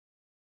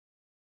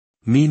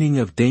Meaning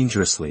of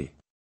dangerously.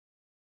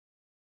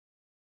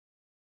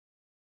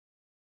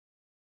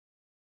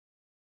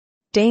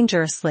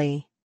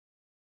 Dangerously.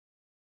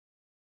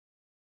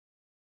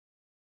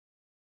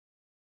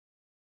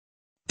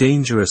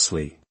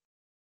 Dangerously.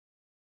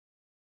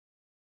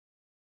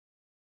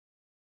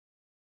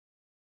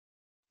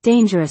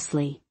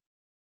 Dangerously.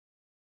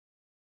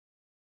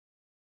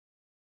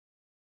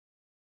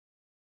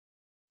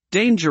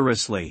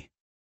 Dangerously.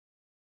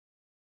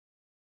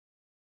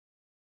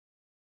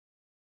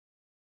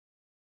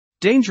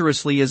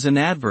 Dangerously is an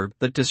adverb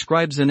that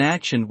describes an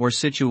action or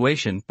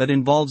situation that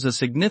involves a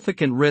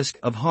significant risk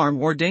of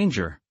harm or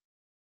danger.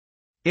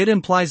 It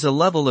implies a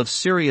level of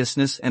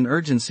seriousness and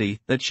urgency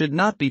that should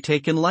not be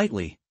taken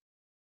lightly.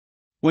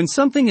 When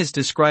something is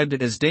described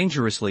as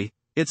dangerously,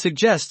 it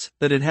suggests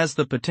that it has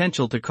the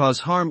potential to cause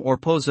harm or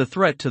pose a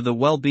threat to the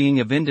well-being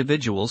of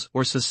individuals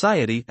or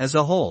society as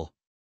a whole.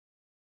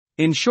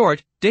 In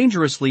short,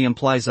 dangerously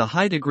implies a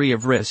high degree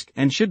of risk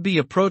and should be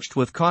approached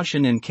with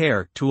caution and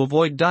care to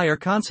avoid dire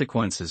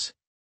consequences.